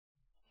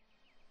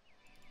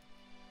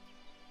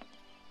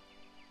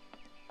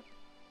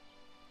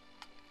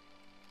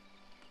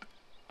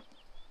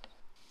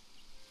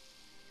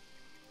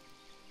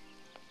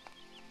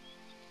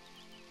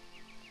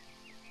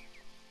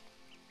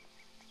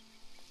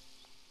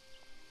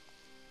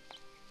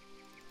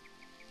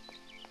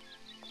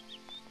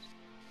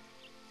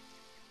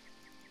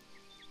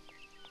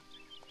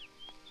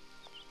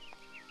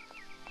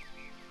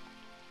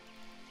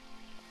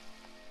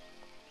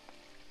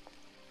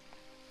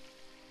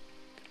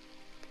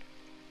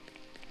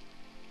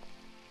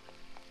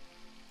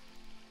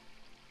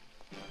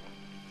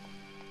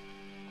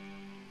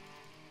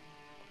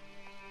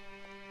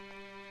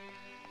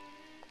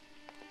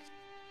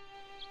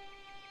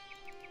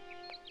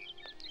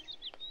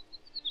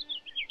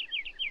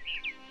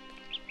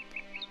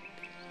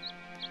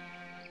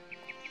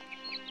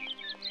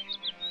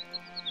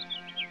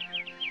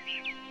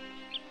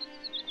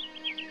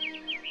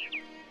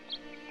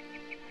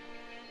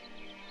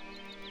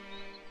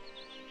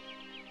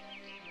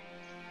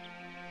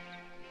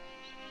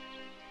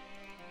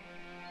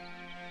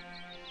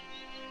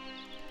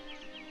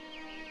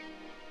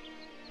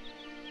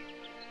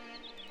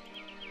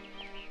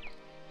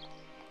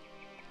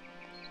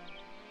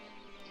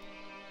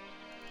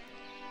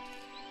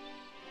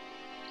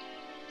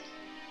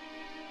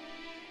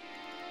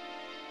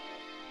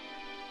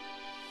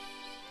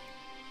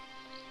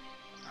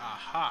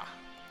Aha.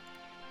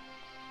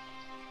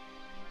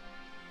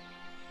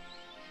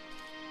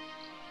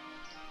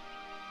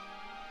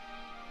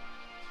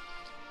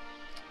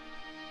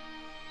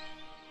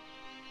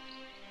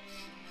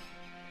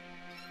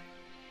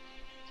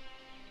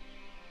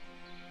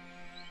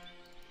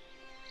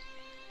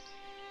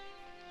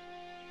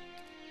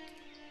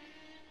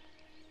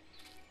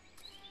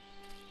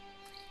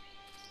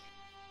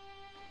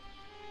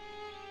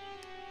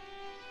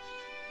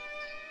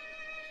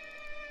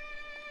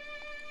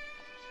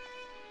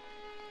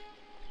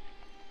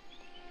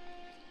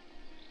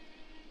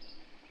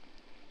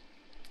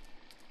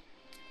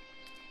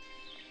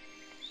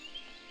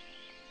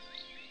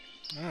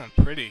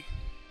 Oh, pretty.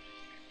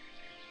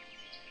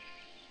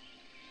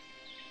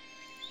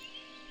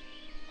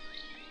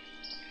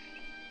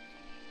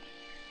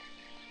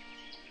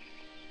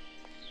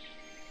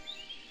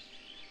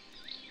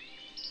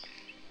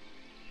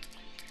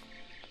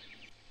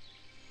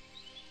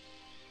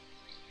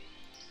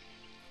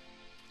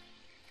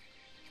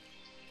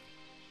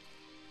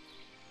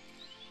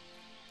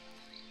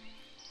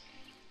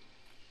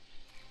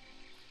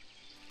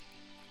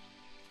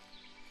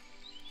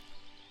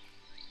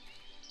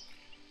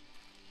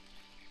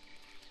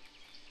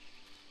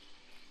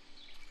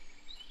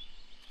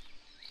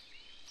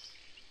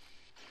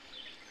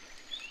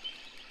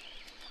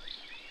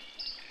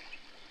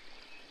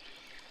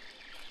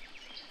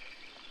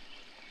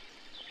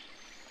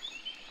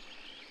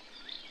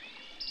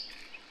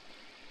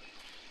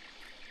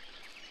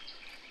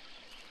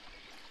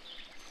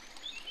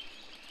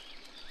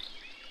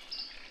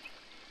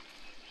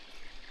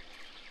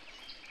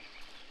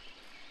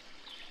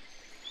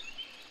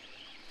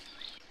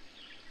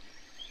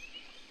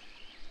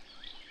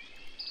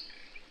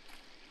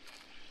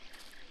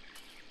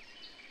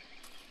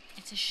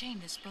 It's a shame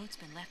this boat's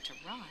been left to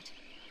rot.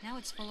 Now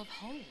it's full of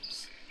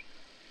holes.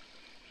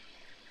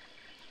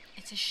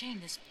 It's a shame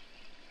this...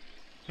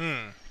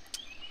 Oh,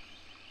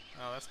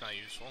 that's not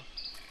useful.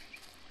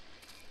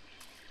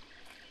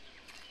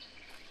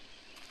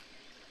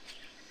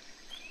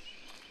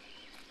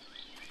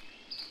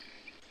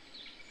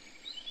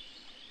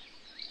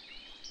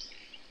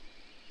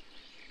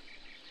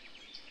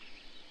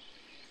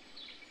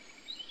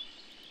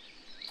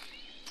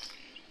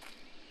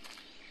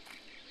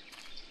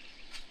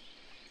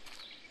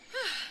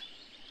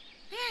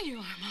 There you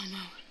are,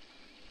 Momo.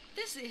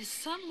 This is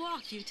some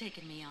walk you've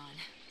taken me on.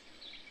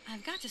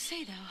 I've got to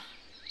say, though,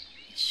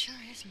 it sure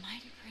is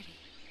mighty pretty.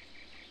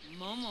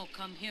 Momo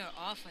come here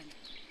often.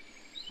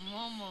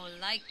 Momo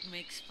like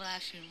make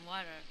splash in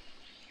water.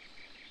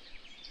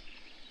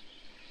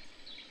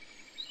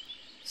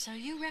 So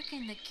you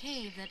reckon the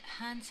cave that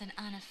Hans and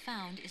Anna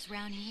found is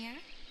round here?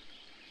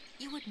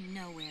 You wouldn't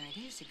know where it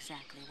is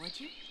exactly, would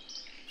you?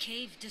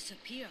 Cave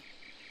disappear.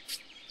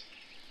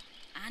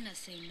 Anna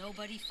say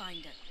nobody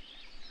find it.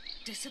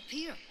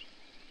 Disappear.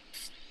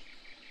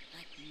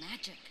 Like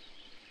magic.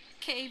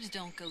 Caves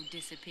don't go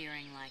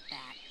disappearing like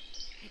that.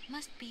 It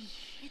must be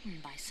hidden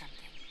by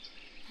something.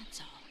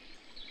 That's all.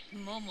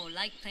 Momo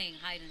like playing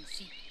hide and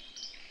seek.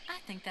 I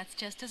think that's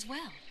just as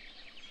well.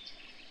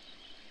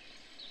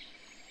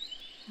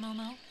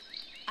 Momo,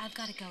 I've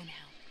got to go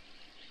now.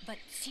 But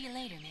see you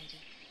later, maybe.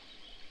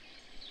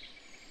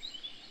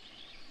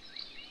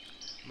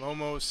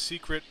 Momo's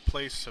secret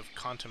place of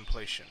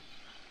contemplation.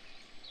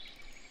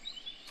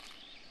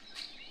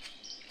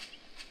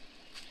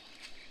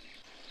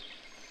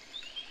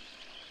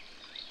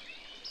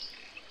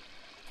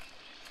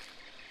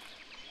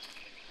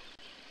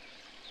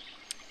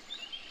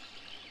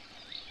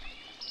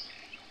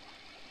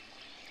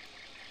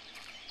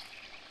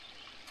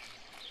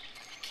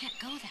 I can't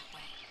go that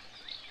way.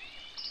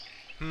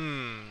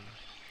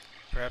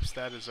 Perhaps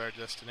that is our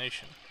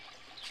destination.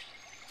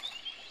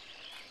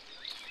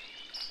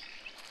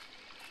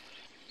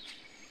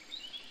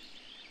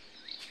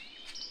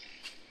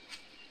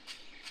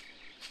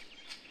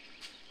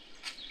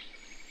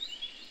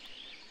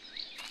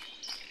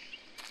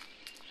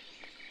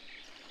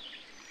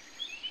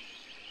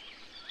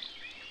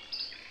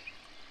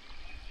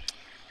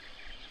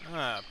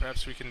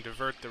 Perhaps we can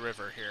divert the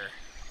river here.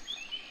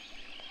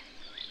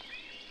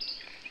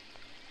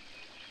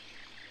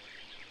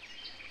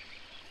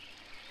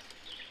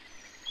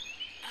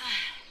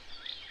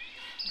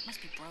 It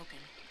must be broken.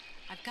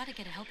 I've got to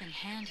get a helping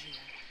hand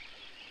here.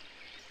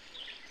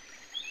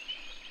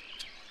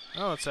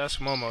 Oh, let's ask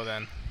Momo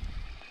then.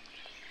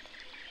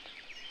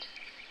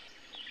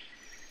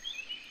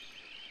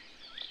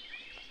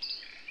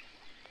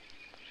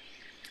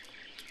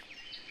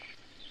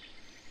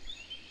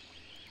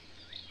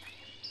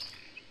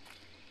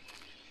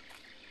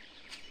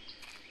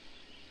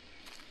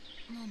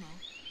 Momo,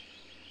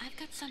 I've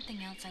got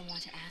something else I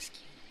want to ask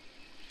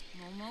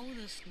you. Momo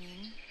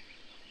listening.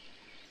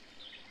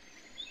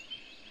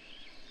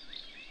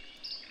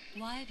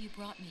 Why have you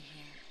brought me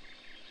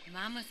here?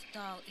 Mammoth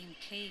doll in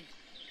cave.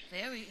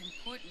 Very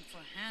important for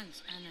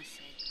Hans, Anna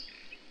say.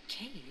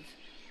 Cave?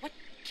 What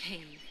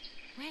cave?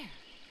 Where?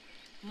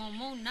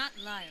 Momo not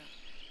liar.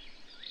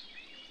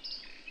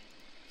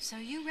 So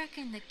you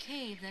reckon the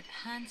cave that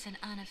Hans and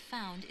Anna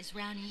found is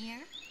round here?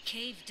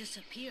 Cave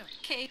disappear.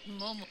 Cave?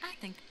 Momo. I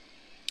think...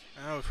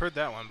 Oh, we've heard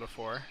that one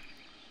before.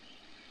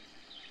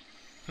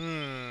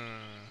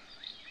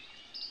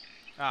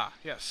 Ah,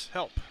 yes,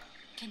 help.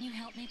 Can you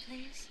help me,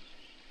 please?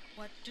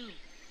 What do?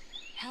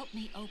 Help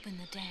me open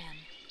the dam.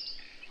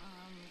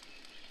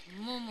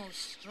 Momo's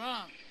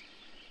strong.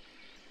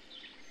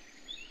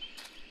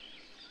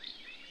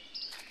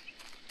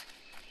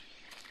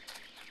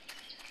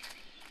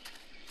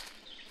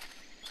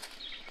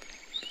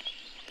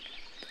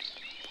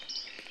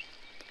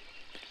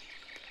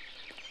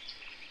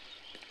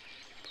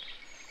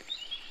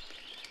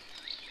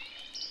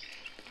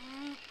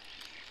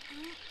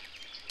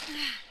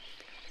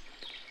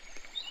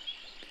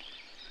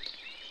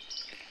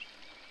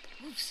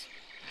 Oops.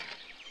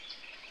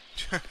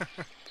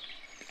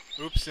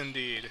 Oops,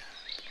 indeed.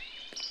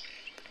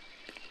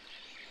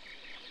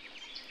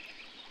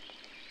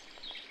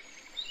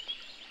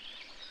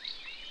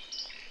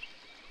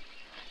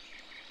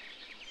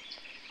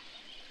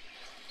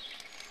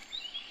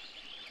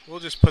 We'll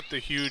just put the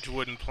huge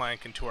wooden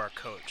plank into our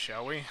coat,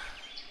 shall we?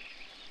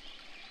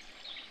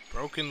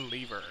 Broken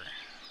lever.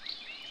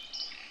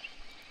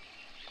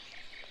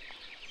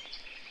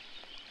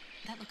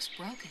 That looks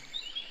broken.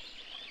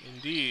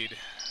 Indeed.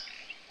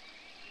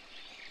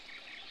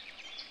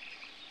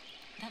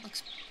 That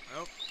looks...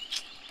 Oh.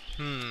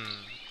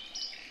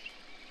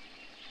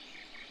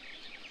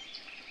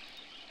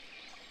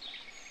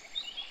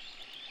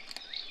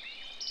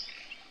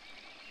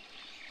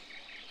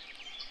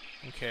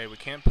 Okay, we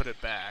can't put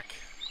it back.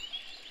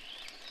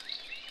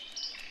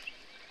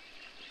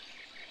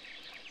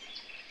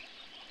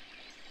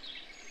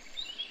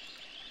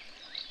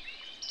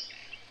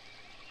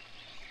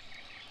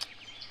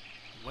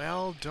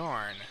 Well,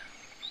 darn.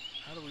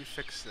 How do we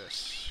fix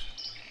this?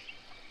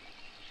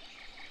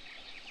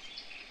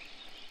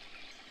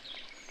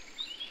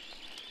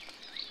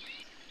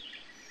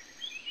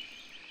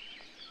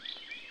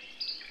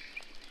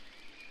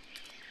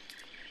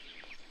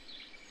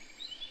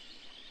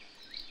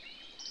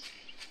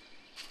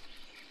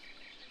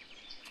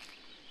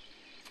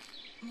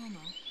 Momo,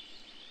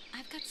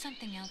 I've got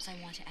something else I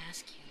want to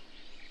ask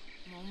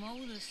you.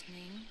 Momo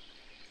listening.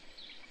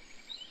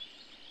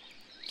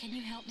 Can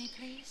you help me,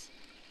 please?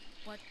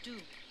 What do?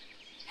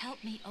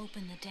 Help me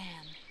open the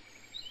dam.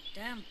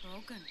 Dam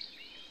broken.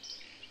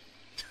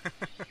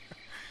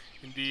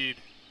 Indeed.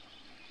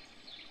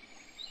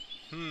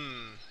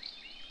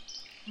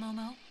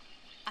 Momo,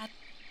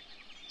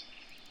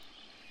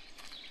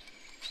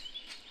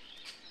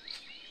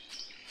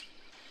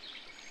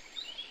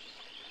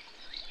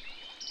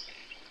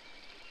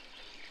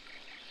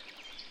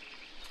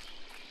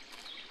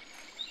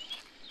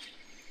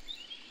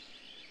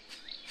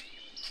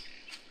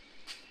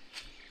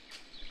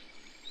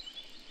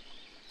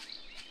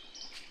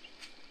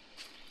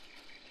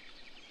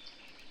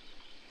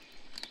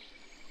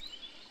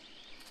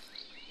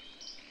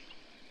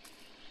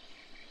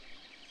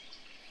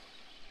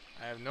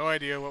 I have no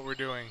idea what we're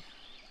doing.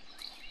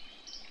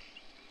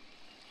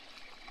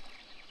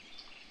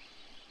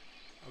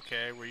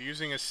 Okay, we're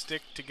using a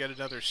stick to get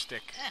another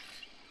stick. Ugh,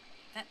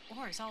 that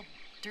ore is all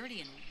dirty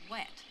and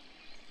wet.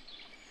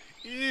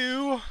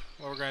 Ew!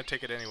 Well, we're gonna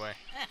take it anyway.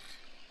 Ugh,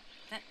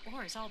 that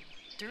ore is all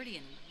dirty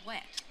and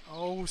wet.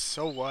 Oh,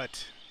 so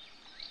what?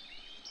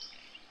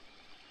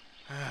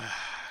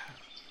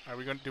 Are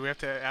we going? Do we have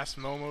to ask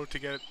Momo to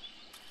get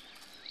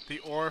the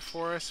ore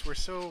for us? We're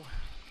so...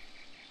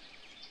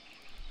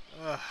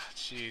 Ugh,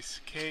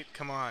 jeez. Kate,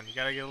 come on. You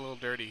gotta get a little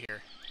dirty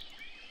here.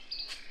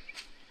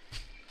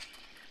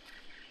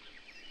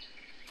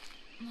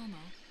 Momo,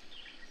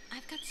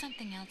 I've got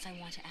something else I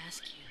want to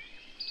ask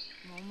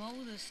you.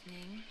 Momo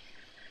listening.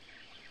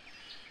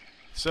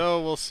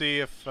 So we'll see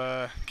if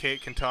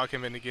Kate can talk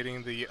him into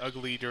getting the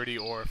ugly, dirty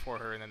ore for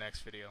her in the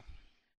next video.